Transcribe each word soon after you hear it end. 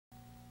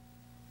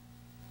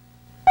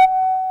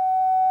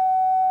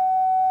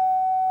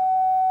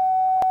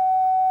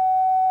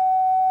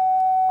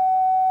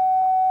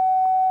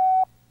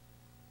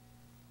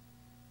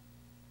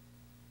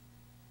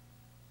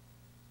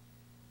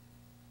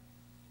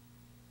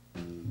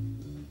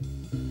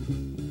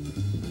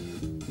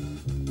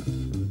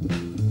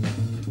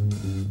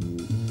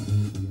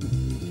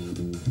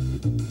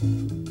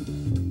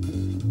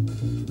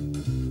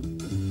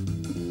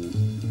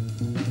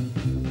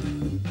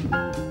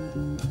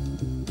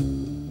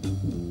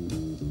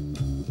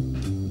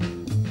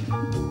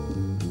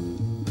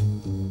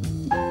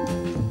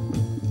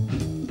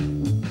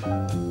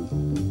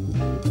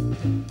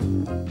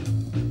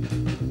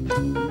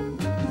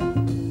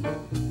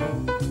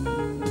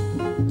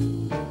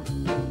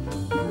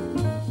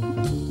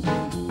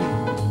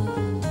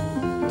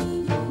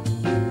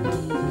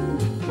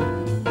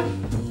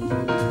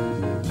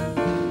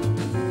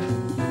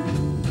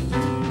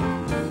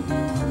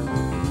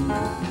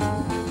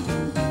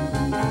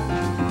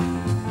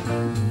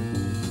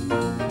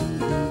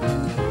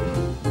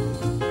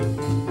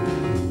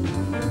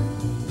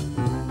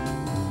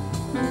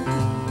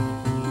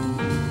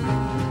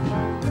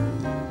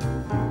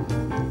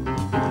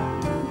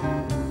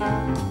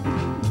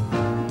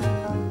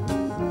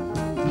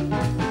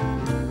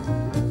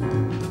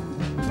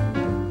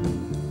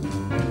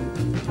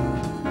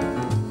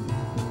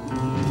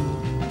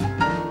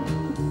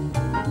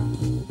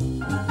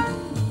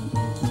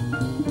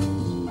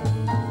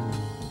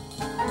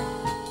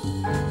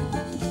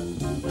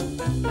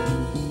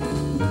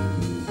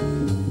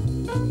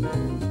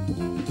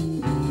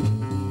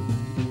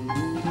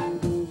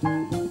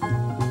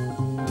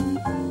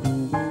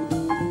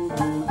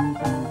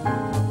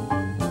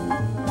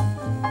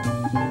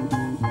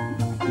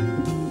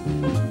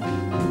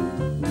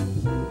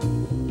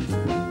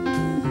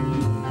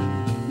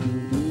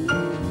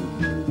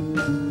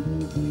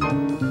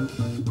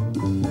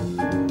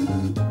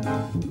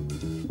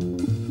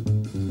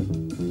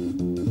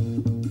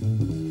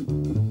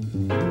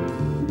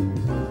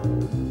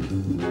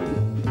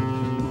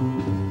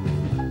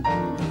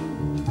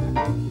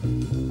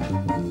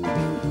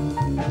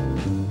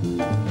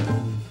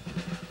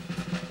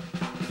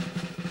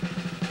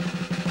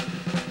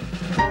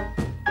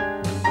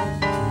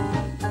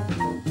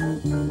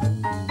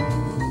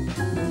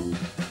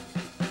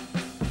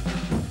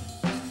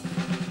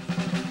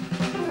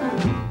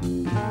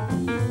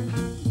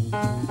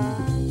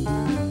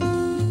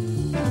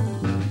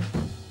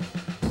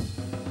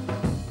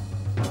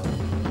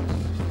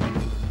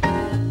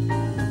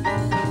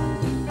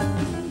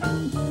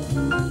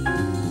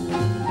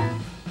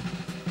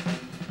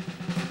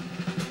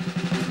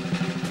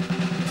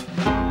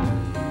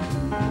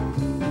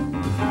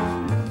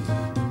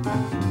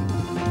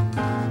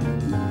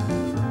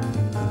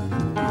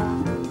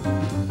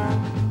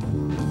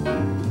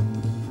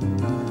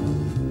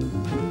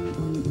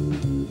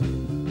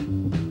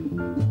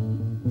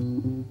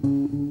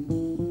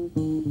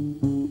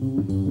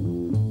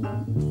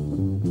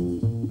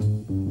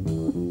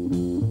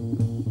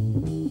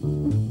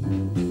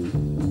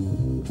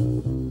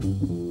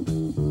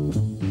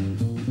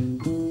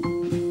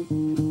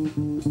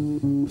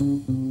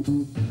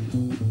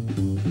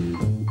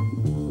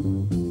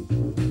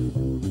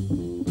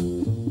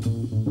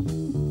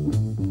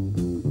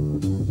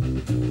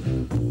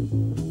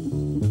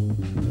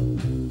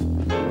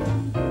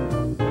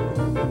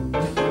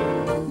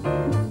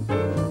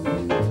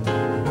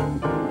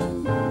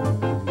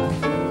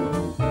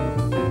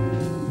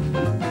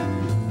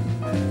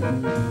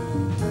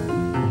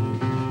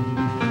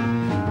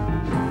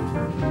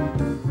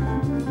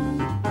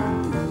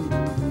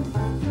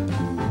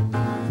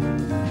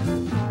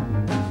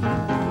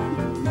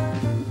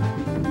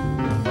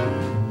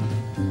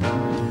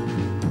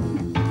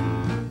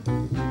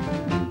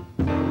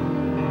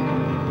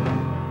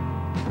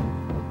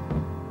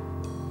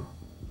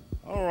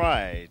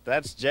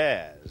that's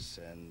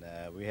jazz, and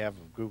we have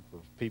a group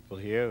of people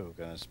here who are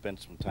going to spend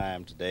some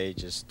time today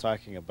just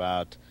talking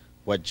about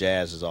what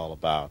jazz is all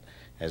about.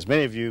 As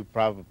many of you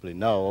probably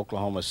know,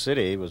 Oklahoma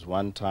City was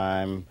one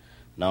time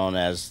known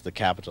as the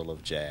capital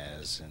of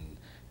jazz, and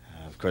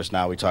of course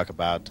now we talk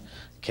about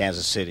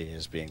Kansas City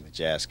as being the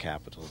jazz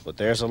capital, but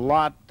there's a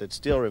lot that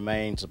still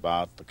remains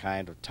about the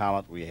kind of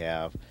talent we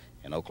have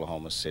in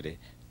Oklahoma City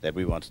that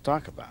we want to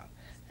talk about.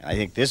 And I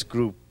think this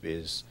group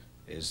is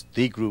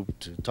the group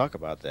to talk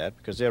about that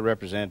because they're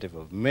representative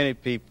of many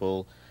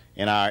people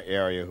in our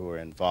area who are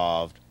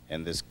involved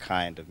in this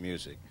kind of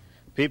music.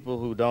 People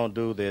who don't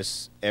do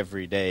this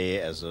every day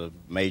as a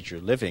major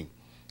living.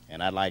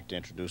 And I'd like to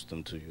introduce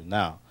them to you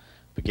now,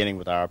 beginning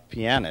with our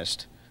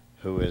pianist,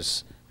 who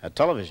is a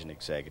television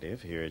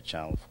executive here at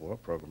Channel 4,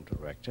 program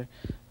director,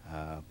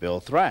 Bill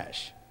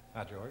Thrash.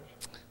 Hi, George. Are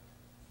you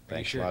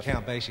Thanks sure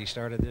Count Basie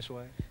started this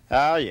way?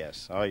 Oh,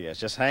 yes. Oh, yes.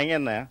 Just hang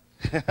in there.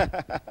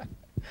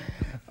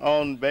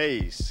 On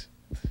bass,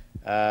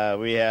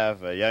 we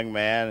have a young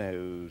man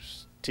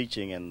who's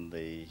teaching in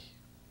the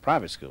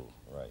private school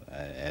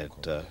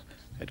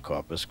at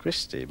Corpus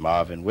Christi.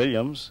 Marvin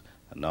Williams,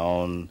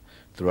 known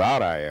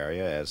throughout our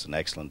area as an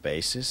excellent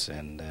bassist,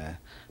 and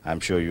I'm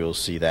sure you'll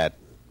see that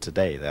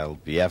today. That'll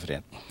be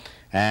evident.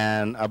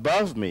 And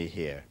above me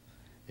here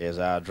is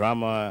our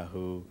drummer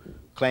who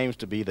claims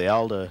to be the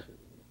elder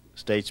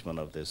statesman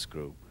of this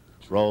group,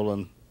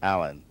 Roland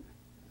Allen.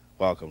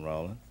 Welcome,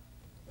 Roland.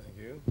 Thank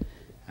you.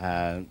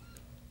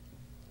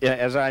 Yeah,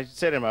 as I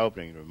said in my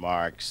opening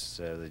remarks,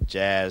 the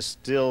jazz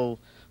still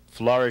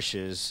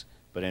flourishes,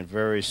 but in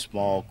very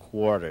small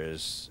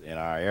quarters in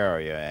our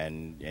area.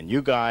 And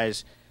you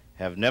guys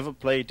have never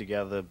played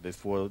together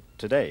before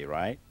today,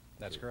 right?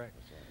 That's correct.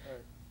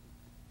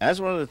 That's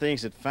one of the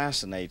things that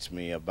fascinates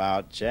me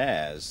about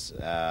jazz.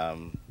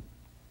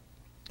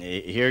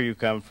 Here you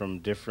come from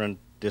different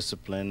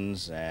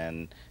disciplines,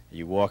 and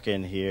you walk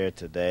in here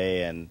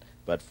today,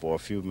 but for a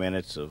few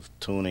minutes of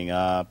tuning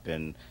up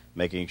and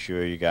making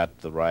sure you got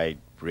the right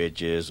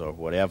bridges or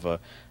whatever,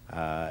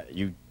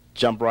 you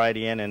jump right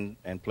in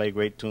and play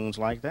great tunes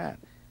like that.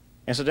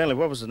 Incidentally,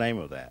 what was the name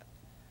of that?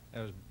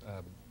 That was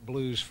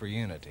Blues for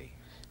Unity.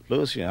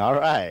 Blues for Unity. All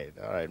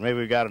right. Maybe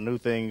we got a new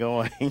thing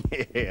going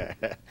here.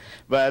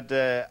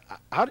 But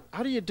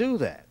how do you do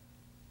that?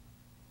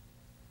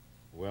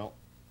 Well,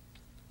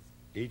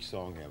 each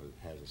song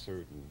has a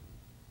certain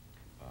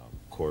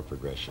chord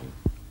progression,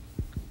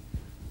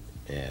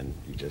 and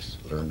you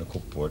just learn the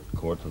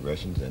chord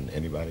progressions, and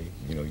anybody,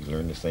 you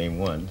learn the same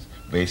ones,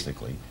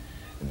 basically.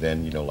 And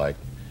then, like,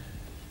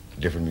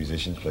 different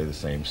musicians play the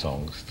same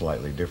songs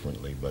slightly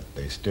differently, but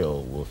they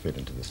still will fit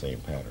into the same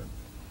pattern.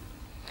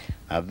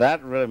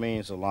 That really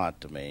means a lot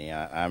to me.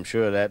 I'm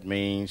sure that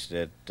means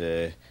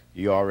that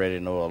you already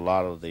know a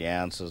lot of the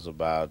answers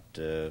about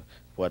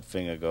what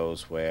finger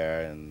goes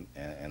where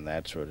and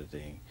that sort of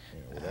thing.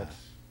 Yeah, well, that's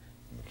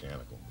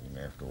mechanical.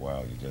 After a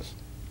while,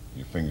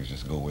 your fingers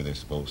just go where they're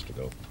supposed to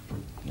go.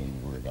 Don't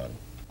even worry about it.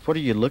 What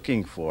are you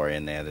looking for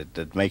in there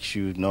that makes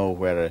you know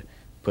where to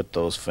put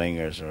those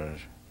fingers or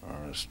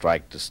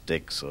strike the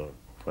sticks or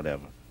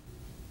whatever?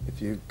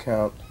 If you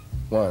count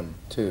 1,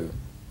 2,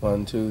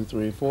 1, 2,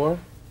 3, 4,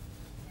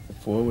 the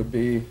 4 would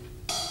be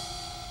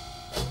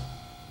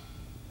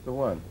the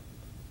 1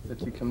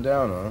 that you come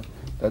down on.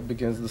 That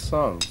begins the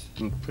song.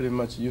 And pretty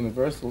much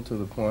universal to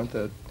the point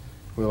that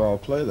we'll all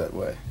play that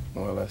way,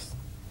 more or less.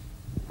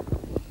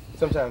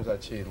 Sometimes I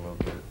cheat a little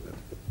bit.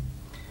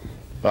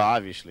 Well,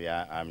 obviously,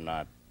 I'm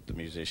not the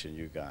musician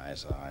you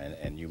guys are,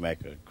 and you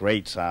make a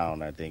great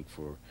sound, I think,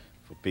 for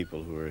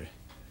people who are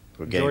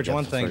getting George, it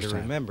one the thing first to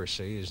time. remember,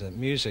 see, is that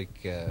music,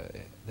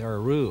 there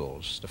are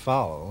rules to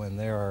follow, and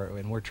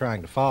we're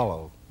trying to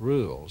follow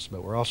rules,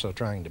 but we're also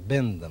trying to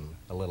bend them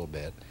a little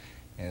bit,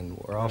 and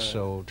we're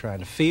also trying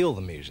to feel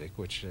the music,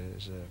 which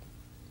is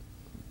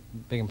a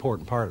big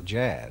important part of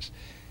jazz,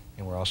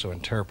 and we're also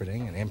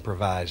interpreting and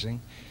improvising,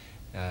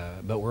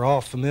 but we're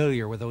all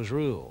familiar with those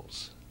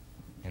rules,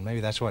 and maybe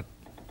that's what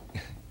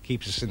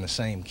keeps us in the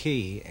same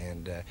key,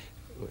 and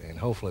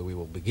hopefully we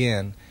will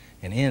begin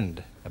and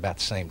end about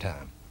the same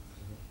time.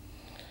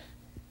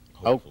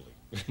 Hopefully.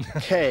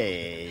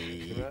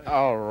 Okay.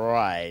 All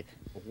right.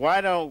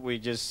 Why don't we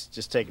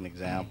just take an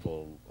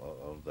example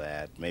of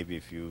that? Maybe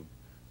if you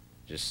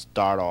just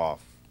start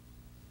off.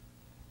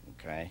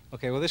 Okay.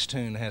 Okay, well, this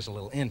tune has a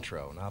little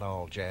intro. Not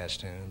all jazz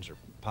tunes or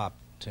pop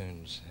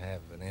tunes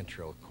have an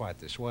intro quite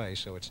this way,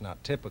 so it's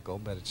not typical,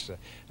 but it's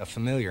a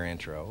familiar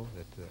intro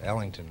that the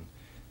Ellington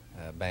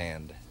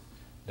band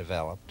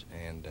developed,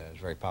 and it's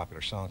a very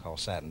popular song called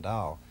Satin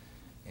Doll.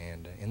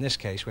 And in this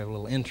case, we have a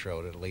little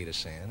intro to lead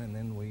us in, and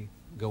then we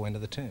go into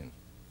the tune.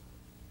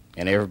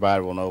 And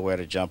everybody will know where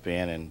to jump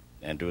in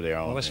and do their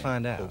own Well, let's thing.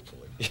 find out.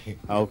 Hopefully.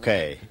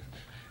 Okay.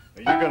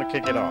 You're going to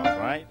kick it off,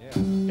 right?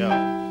 Yeah.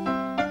 Go.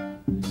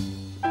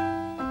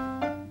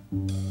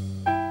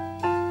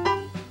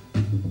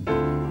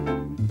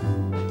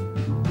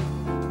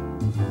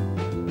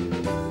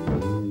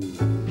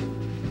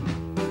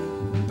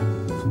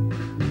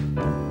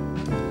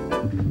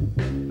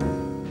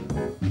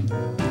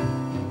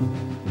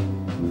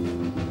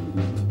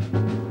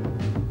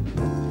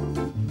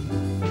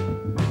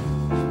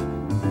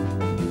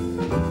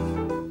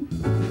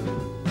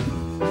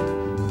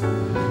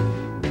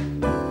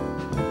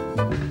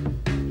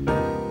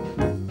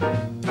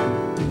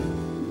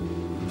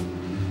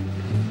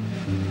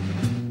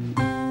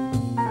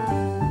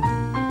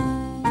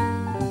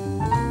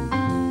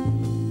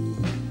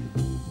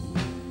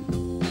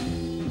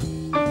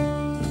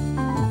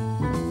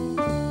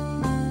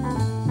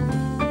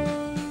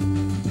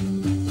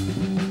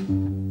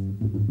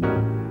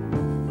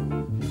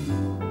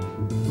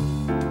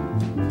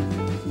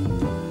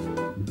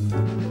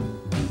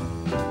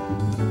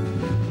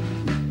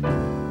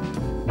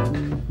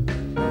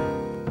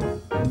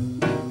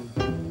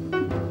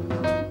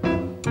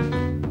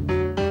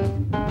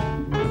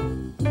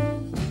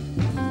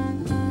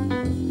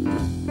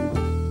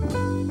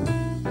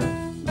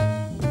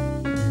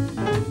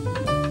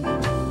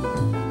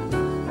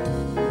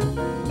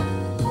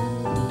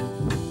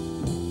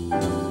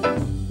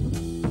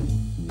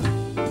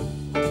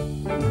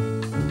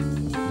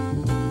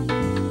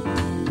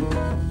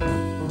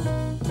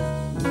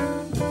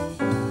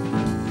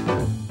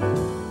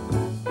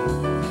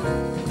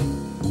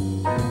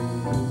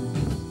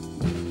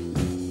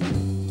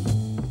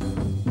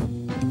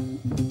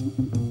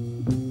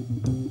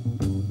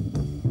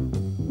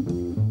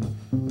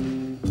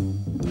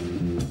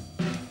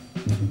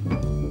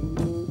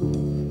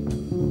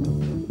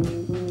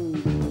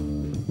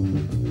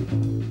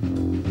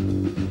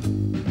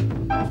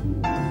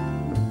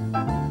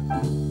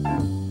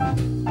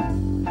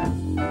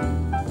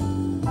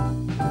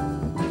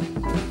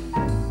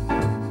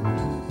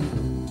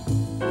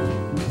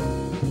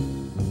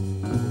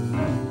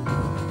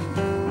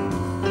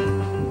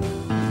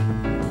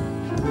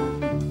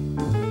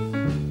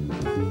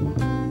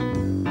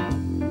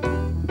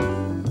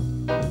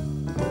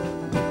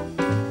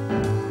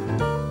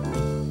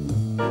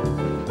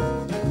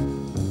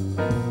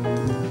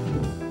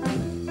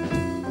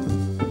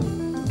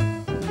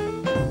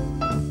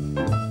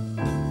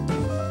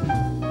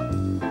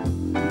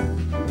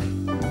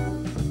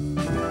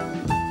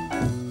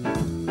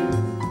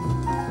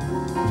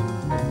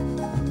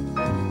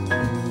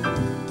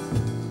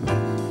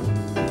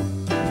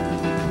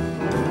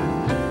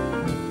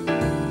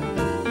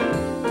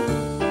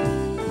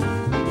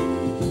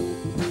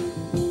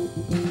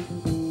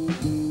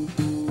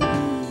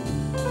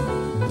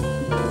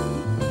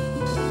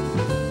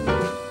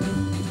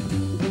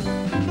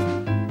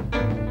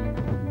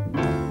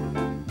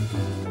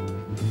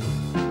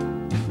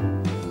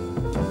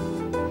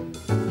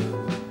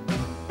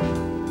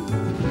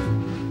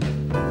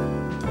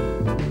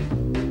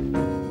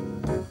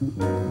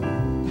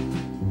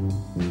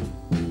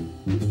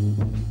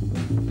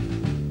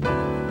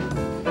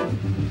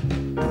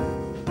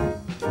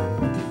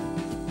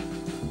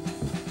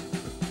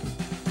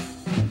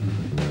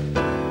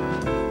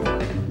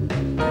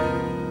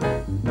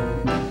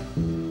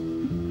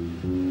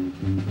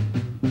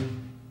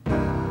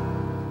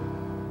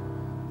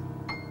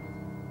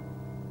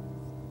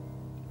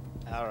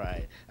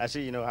 I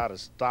see you know how to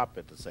stop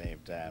at the same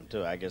time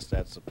too. I guess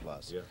that's a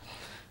plus.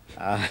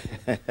 Yeah.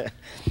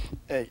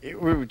 We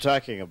were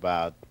talking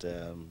about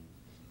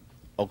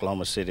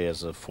Oklahoma City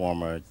as a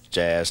former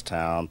jazz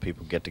town.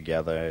 People get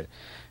together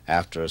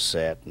after a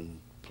set and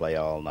play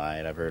all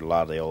night. I've heard a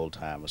lot of the old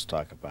timers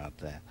talk about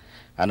that.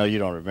 I know you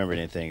don't remember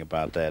anything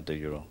about that, do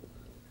you?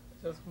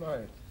 Just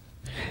mine.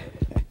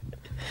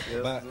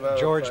 But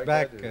George,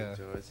 back,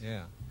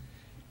 yeah.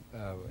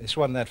 This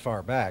wasn't that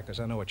far back, because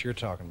I know what you're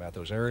talking about,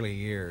 those early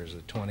years,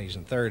 the 20s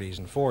and 30s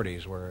and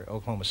 40s, where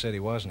Oklahoma City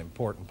was an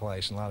important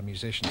place, and a lot of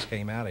musicians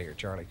came out of here,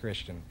 Charlie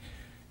Christian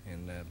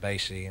and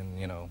Basie and,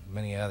 you know,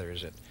 many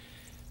others that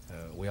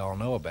we all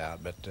know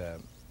about. But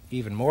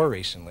even more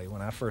recently,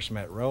 when I first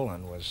met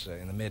Roland was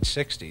in the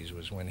mid-60s,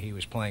 was when he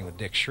was playing with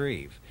Dick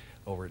Shreve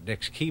over at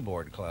Dick's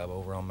Keyboard Club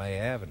over on May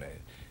Avenue,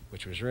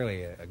 which was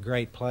really a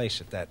great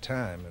place at that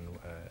time. And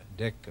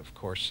Dick, of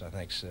course, I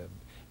think is the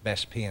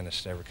best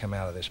pianist to ever come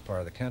out of this part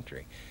of the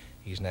country.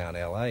 He's now in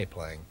L.A.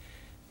 playing.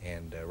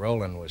 And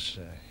Roland was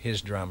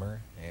his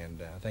drummer,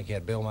 and I think he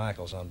had Bill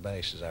Michaels on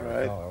bass, as I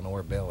recall. I don't know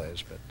where Bill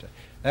is, but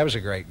that was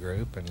a great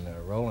group, and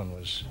Roland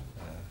was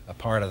a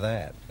part of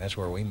that. That's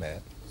where we met.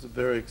 It was a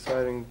very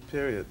exciting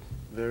period,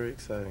 very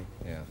exciting.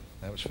 Yeah,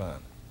 that was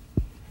fun.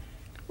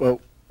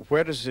 Well,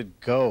 where does it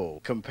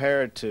go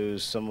compared to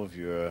some of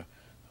your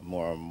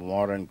more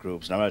modern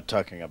groups? And I'm not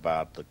talking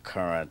about the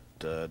current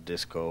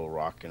disco,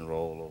 rock and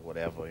roll, or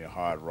whatever, your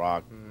hard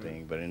rock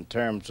thing, but in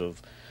terms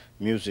of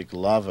music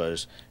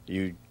lovers,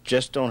 you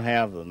just don't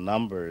have the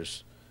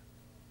numbers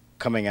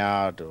coming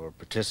out or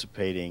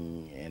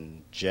participating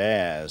in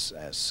jazz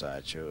as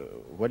such.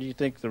 What do you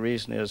think the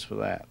reason is for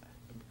that?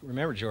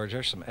 Remember, George,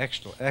 there's some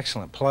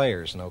excellent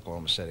players in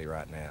Oklahoma City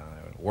right now,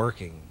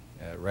 working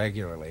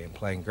regularly and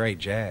playing great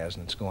jazz,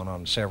 and it's going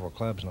on in several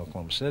clubs in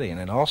Oklahoma City. And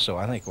then also,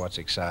 I think what's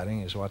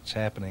exciting is what's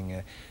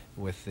happening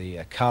with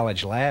the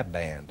college lab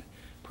band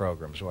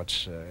programs. What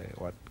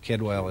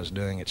Kidwell is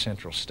doing at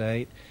Central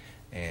State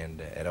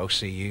and at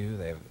OCU.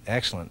 They have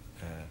excellent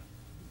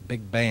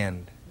big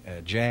band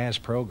jazz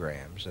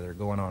programs that are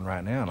going on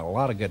right now, and a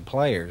lot of good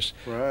players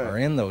are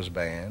in those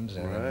bands,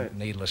 and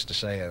needless to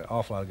say, an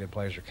awful lot of good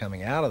players are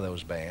coming out of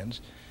those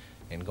bands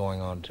and going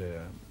on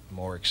to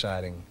more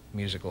exciting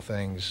musical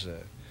things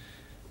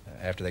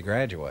after they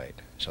graduate.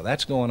 So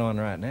that's going on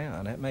right now,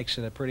 and that makes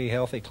it a pretty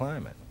healthy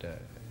climate.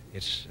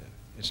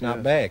 It's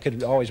not bad. It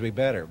could always be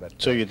better. But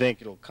so you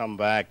think it'll come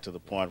back to the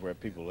point where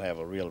people will have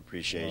a real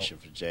appreciation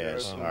for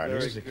jazz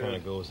artists? Music kind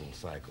of goes in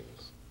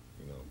cycles,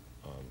 you know.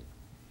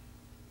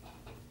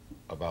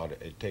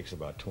 It takes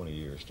about 20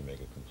 years to make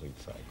a complete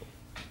cycle.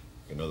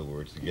 In other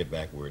words, to get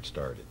back where it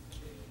started.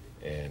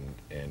 And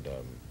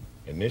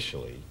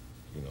initially,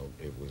 you know,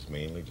 it was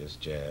mainly just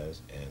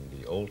jazz and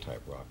the old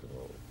type rock and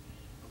roll.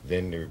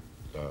 Then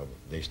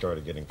they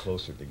started getting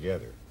closer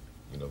together,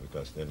 you know,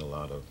 because then a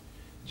lot of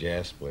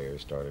jazz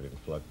players started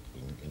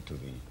inflecting into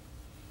the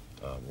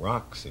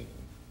rock scene.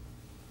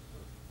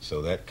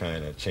 So that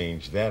kind of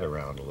changed that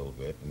around a little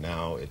bit.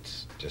 Now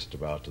it's just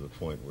about to the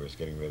point where it's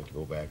getting ready to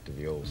go back to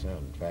the old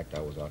sound. In fact,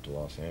 I was out to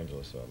Los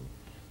Angeles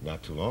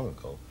not too long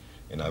ago,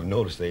 and I've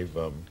noticed they've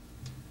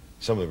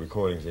some of the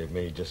recordings they've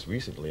made just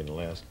recently in the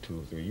last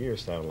 2 or 3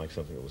 years sound like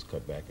something that was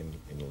cut back in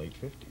the late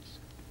 50s.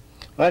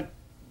 That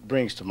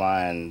brings to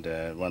mind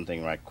one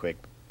thing right quick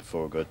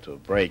before we go to a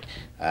break,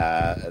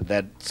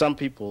 that some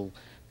people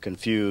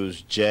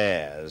confuse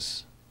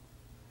jazz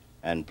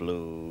and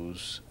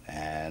blues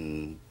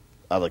and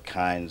other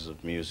kinds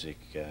of music.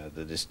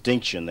 The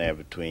distinction there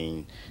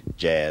between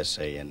jazz,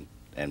 say,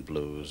 and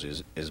blues,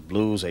 is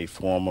blues a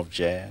form of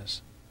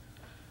jazz?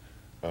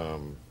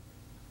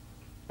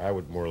 I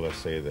would more or less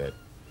say that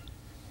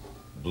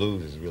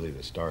blues is really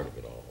the start of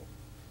it all.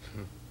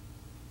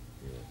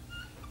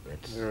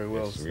 That's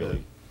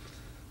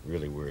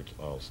really where it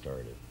all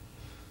started.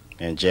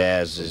 And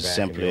jazz is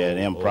simply an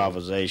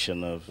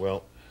improvisation of...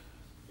 Well,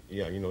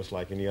 yeah, you know, it's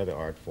like any other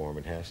art form.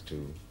 It has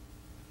to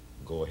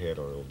go ahead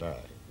or it'll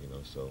die, you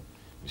know. So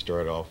you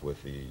start off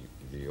with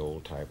the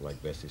old type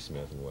like Bessie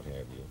Smith and what have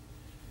you.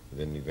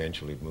 Then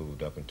eventually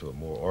moved up into a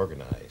more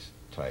organized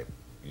type,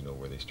 you know,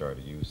 where they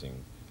started using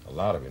a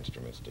lot of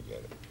instruments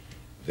together.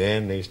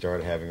 Then they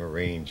started having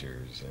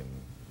arrangers, and,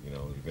 you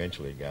know,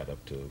 eventually got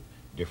up to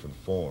different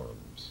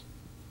forms,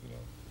 you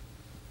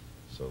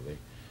know.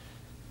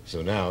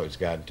 So now it's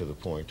gotten to the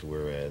point to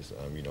whereas,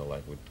 you know,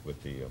 like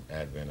with the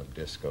advent of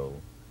disco,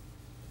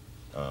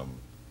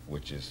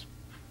 which is,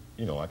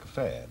 you know, like a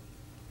fad,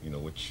 you know,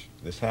 which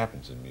this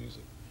happens in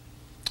music.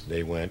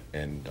 They went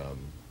and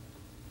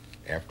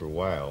after a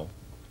while,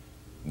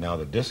 now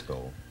the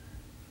disco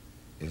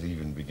is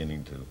even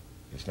beginning to,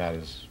 it's not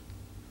as,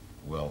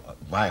 well,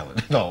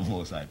 violent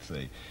almost, I'd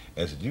say,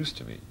 as it used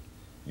to be.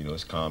 You know,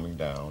 it's calming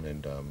down,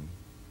 and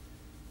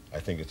I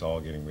think it's all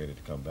getting ready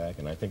to come back.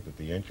 And I think that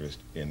the interest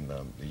in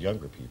the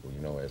younger people, you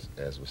know,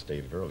 as was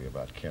stated earlier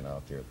about Ken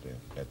out there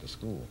at the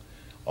school.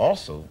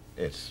 Also,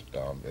 it's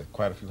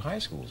quite a few high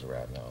schools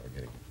around now are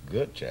getting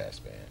good jazz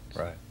bands.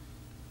 Right.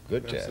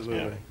 Good jazz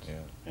bands.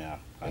 Yeah.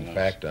 In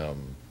fact,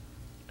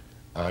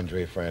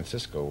 Andre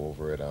Francisco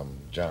over at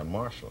John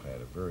Marshall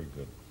had a very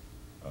good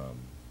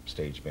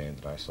stage band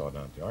that I saw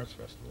down at the Arts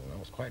Festival, and I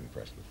was quite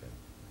impressed with them.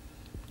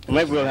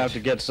 Maybe we'll have to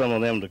get some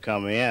of them to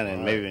come in, and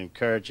Right. maybe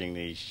encouraging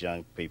these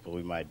young people.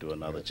 We might do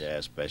another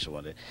jazz special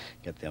one to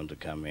get them to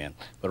come in.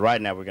 But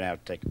right now we're going to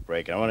have to take a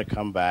break. I want to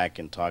come back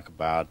and talk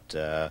about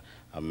a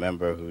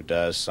member who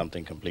does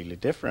something completely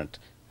different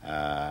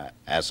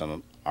as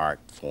an art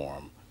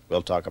form.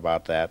 We'll talk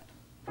about that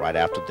right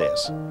after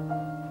this.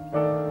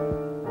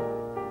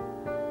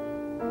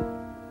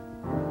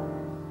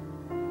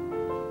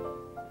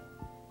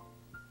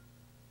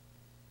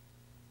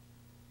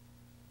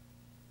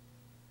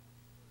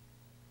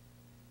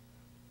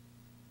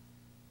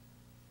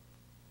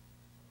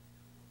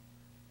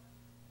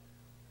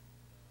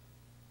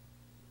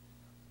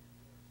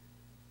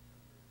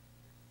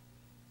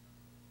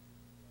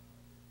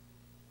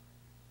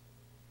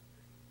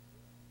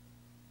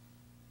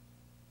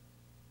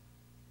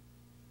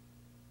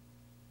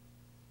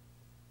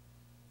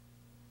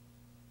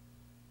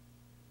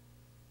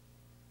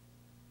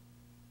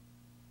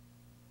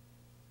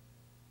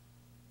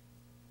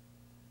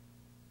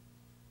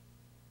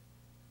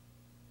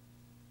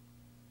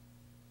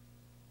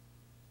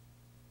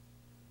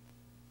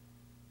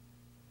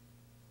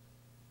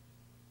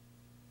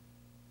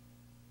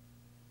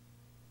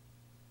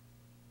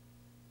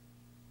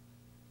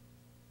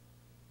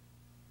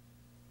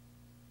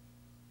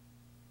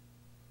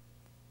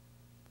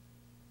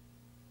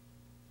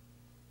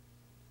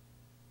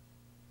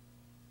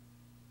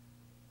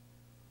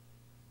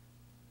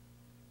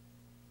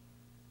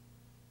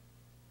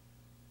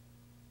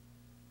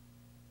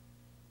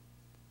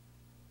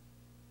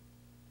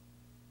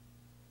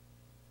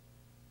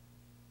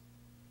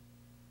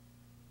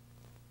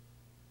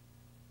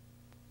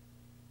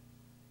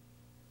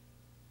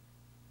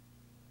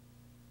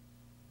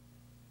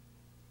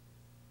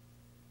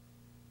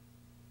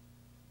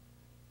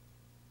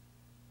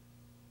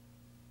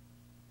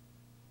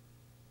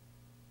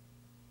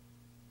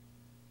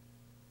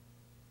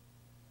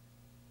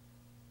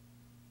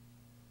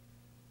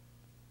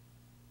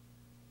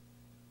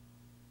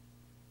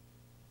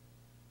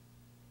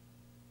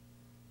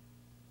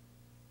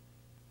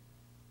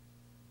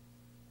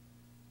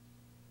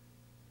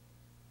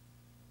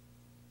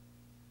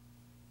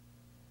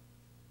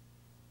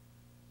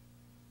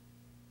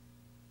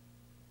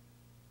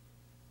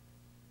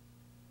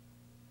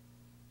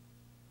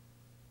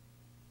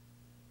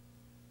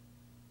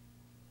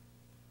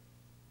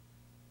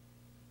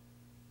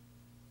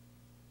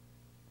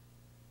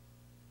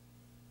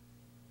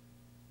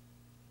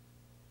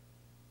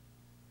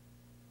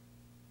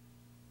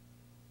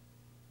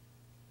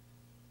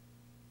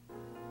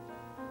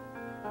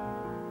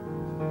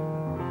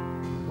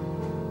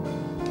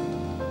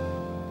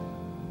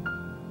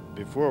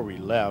 Before we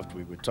left,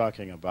 we were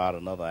talking about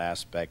another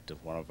aspect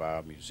of one of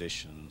our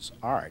musicians'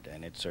 art,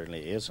 and it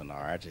certainly is an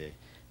art.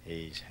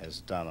 He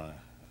has done a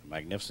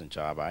magnificent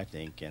job, I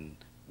think, in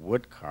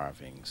wood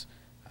carvings.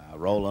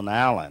 Roland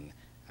Allen,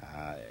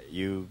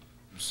 you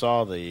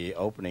saw the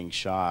opening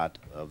shot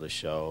of the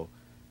show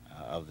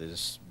of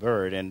this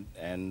bird,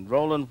 and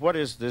Roland, what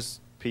is this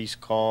piece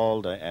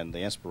called and the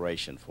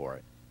inspiration for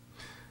it?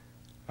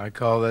 I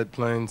call that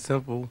plain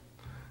simple,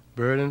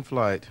 bird in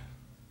flight.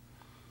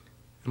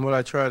 And what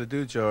I try to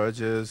do, George,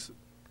 is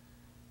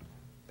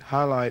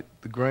highlight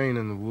the grain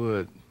in the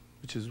wood,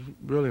 which is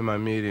really my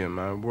medium.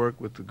 I work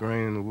with the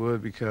grain in the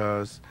wood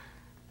because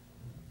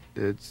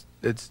it's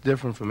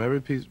different from every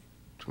piece.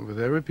 With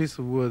every piece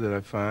of wood that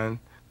I find,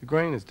 the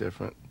grain is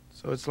different.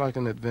 So it's like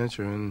an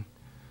adventure in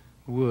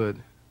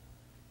wood.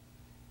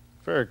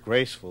 Very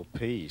graceful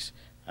piece.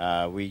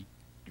 We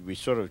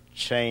sort of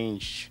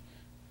change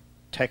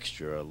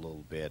texture a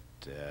little bit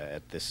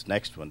at this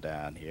next one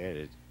down here.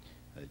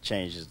 It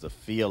changes the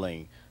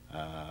feeling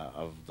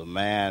of the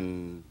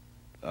man,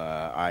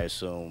 I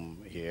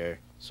assume, here,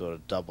 sort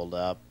of doubled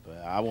up.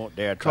 I won't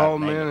dare try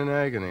Called to name Man it. in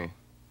Agony.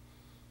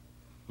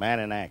 Man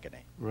in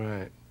Agony.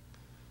 Right. Okay.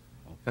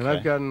 And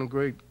I've gotten a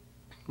great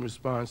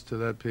response to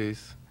that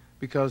piece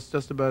because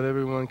just about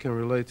everyone can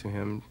relate to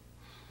him.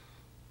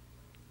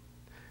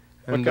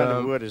 What kind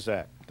of wood is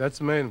that?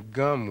 That's made of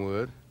gum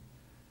wood,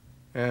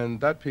 and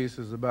that piece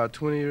is about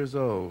 20 years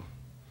old,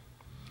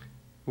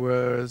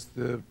 whereas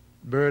the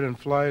Bird in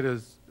Flight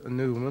is a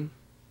new one.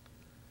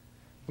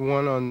 The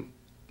one on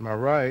my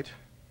right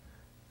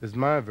is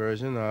my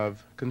version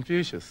of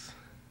Confucius.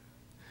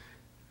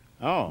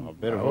 Oh, a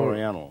bit of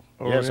Oriental.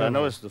 Yes, I Oriental.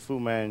 noticed the Fu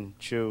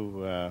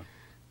Manchu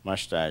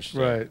mustache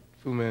there. Right,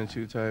 Fu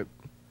Manchu type.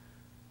 Now,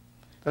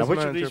 That's which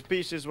my of these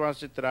pieces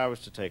was it that I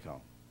was to take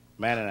home?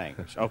 Man in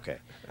Anguish. Okay.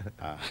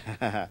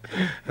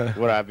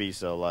 Would I be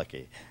so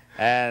lucky?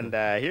 And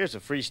here's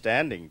a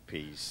freestanding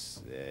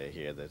piece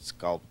here that's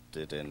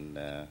sculpted in.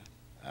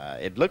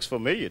 It looks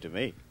familiar to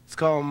me. It's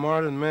called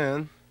Martin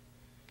Man,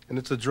 and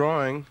it's a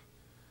drawing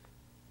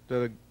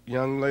that a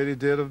young lady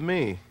did of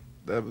me.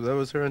 That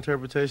was her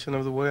interpretation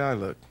of the way I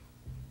look.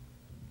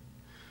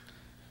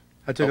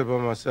 I took it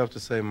upon myself to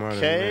say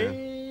Martin Man.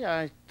 Okay,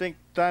 I think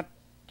that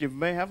you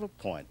may have a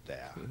point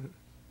there.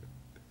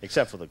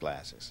 except for the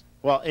glasses.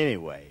 Well,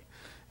 anyway,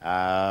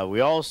 we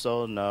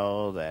also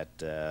know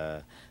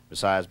that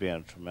besides being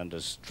a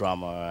tremendous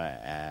drummer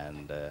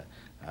and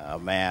a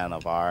man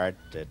of art,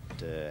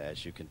 that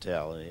as you can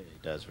tell, he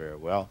does very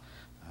well,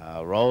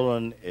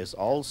 Roland is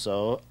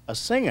also a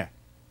singer.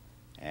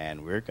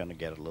 And we're going to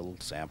get a little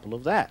sample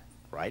of that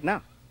right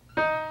now.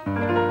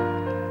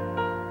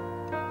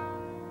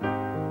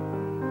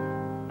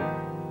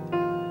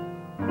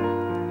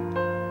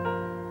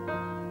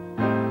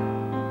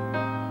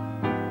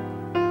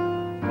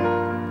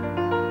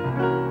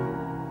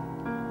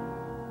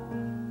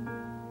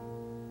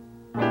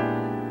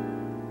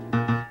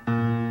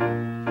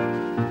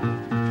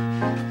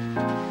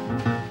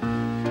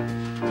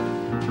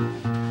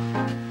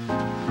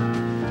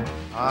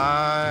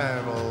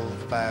 I'm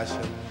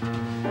old-fashioned.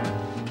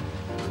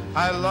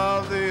 I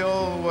love the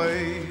old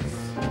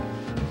ways.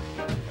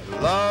 I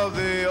love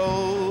the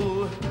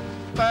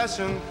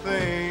old-fashioned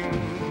things.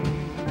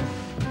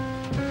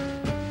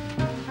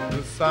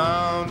 The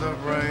sound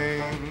of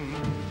rain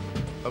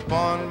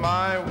upon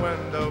my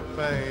window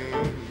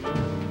pane.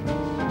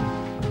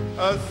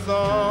 A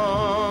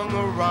song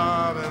a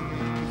robin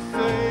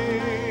sings.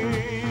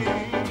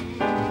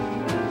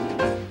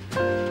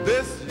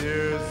 This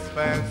year's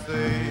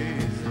fancies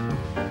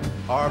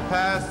are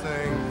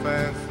passing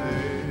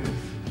fancies,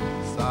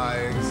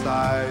 sighing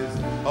sighs,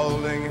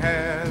 holding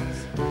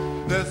hands.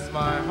 This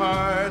my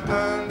heart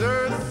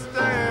understands.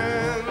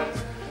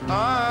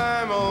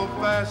 I'm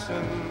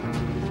old-fashioned,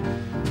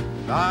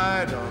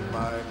 I don't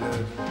mind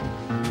it.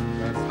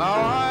 That's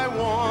how I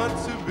want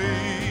to be.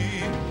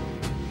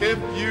 If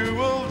you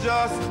will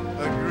just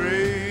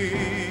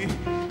agree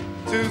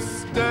to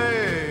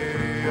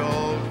stay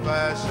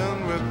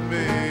old-fashioned with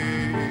me.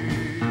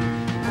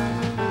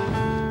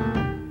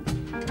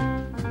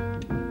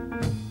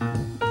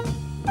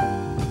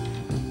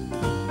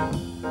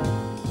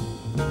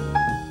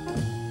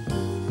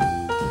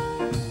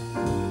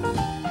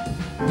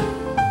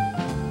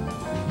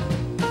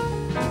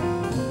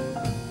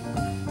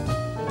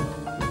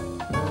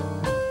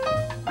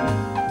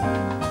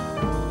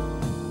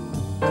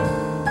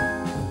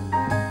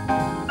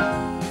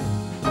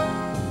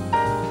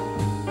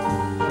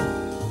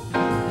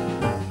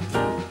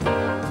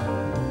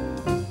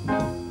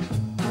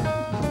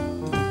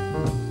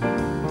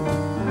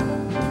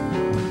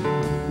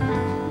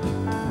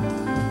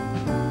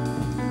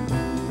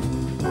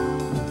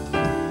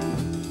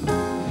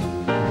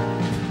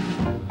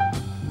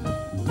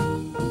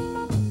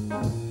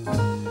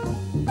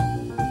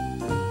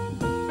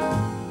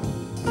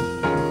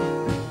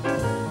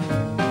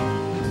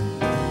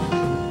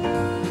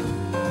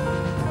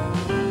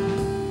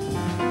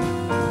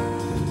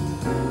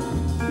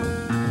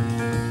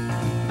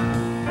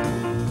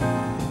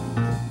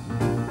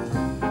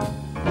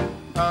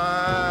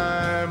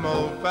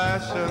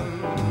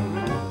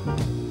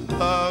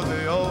 Love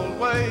the old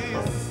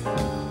ways.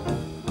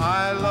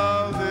 I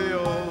love the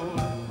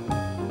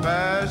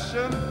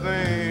old-fashioned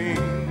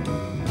things.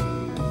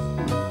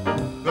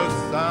 The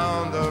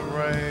sound of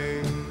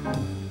rain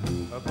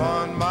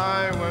upon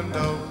my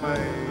window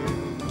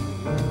pane.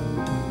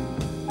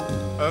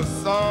 A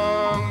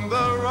song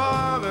the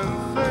robin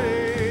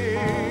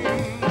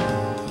sings.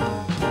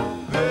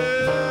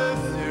 This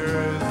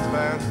year's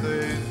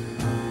fancies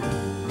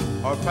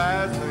are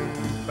passing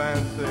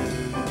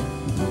fancies,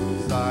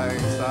 sighing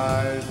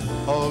sighs,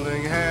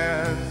 holding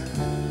hands.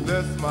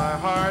 This my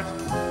heart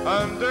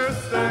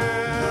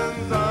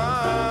understands.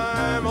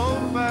 I'm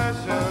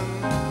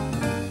old-fashioned,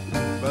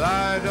 but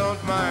I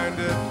don't mind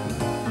it.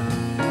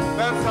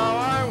 That's how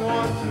I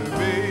want to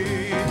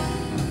be.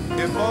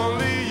 If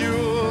only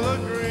you'll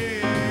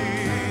agree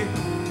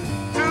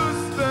to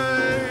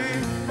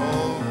stay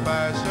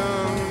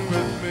old-fashioned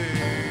with me.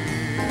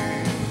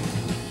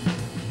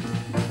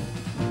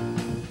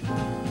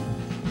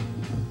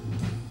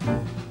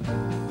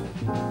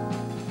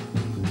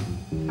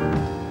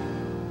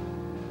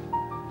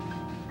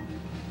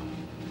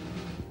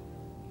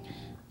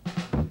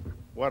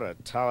 What a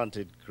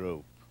talented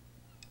group.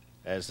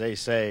 As they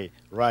say,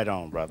 right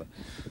on, brother.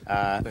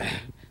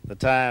 The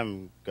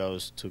time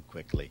goes too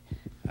quickly.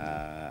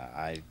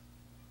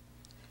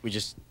 We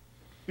just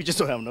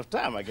don't have enough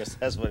time. I guess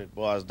that's what it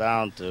boils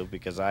down to,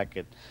 because I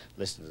could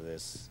listen to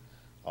this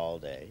all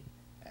day,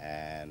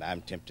 and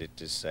I'm tempted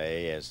to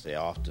say, as they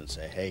often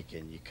say, hey,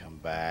 can you come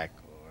back,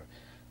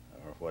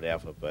 or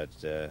whatever, but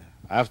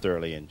I've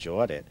thoroughly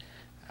enjoyed it.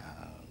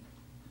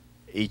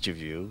 Each of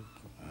you,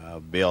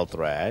 Bill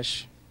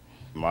Thrash,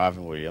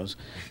 Marvin Williams,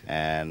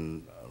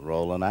 and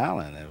Roland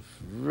Allen have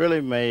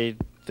really made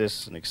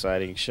this an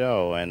exciting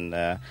show, and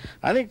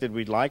I think that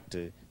we'd like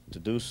to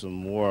do some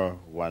more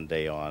one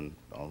day on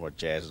what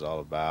jazz is all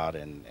about,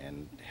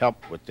 and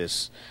help with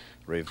this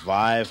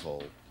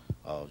revival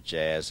of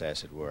jazz,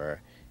 as it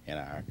were, in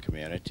our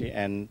community,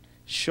 and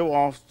show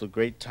off the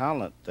great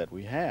talent that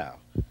we have.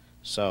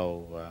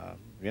 So,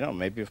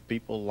 maybe if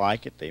people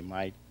like it, they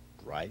might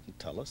write and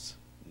tell us.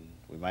 And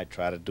we might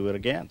try to do it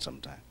again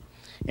sometime.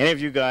 Any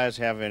of you guys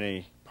have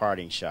any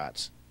parting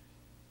shots?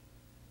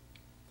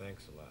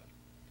 Thanks a lot.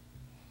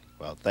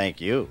 Well, thank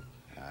you.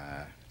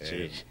 And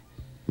Gee.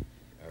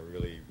 I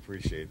really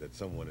appreciate that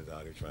someone is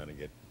out here trying to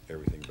get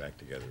everything back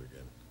together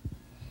again.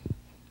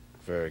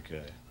 Very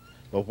good.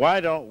 Well, why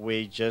don't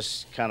we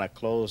just kind of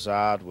close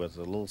out with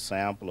a little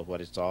sample of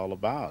what it's all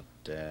about?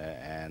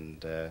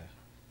 And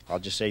I'll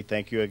just say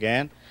thank you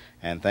again,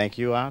 and thank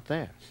you out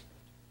there.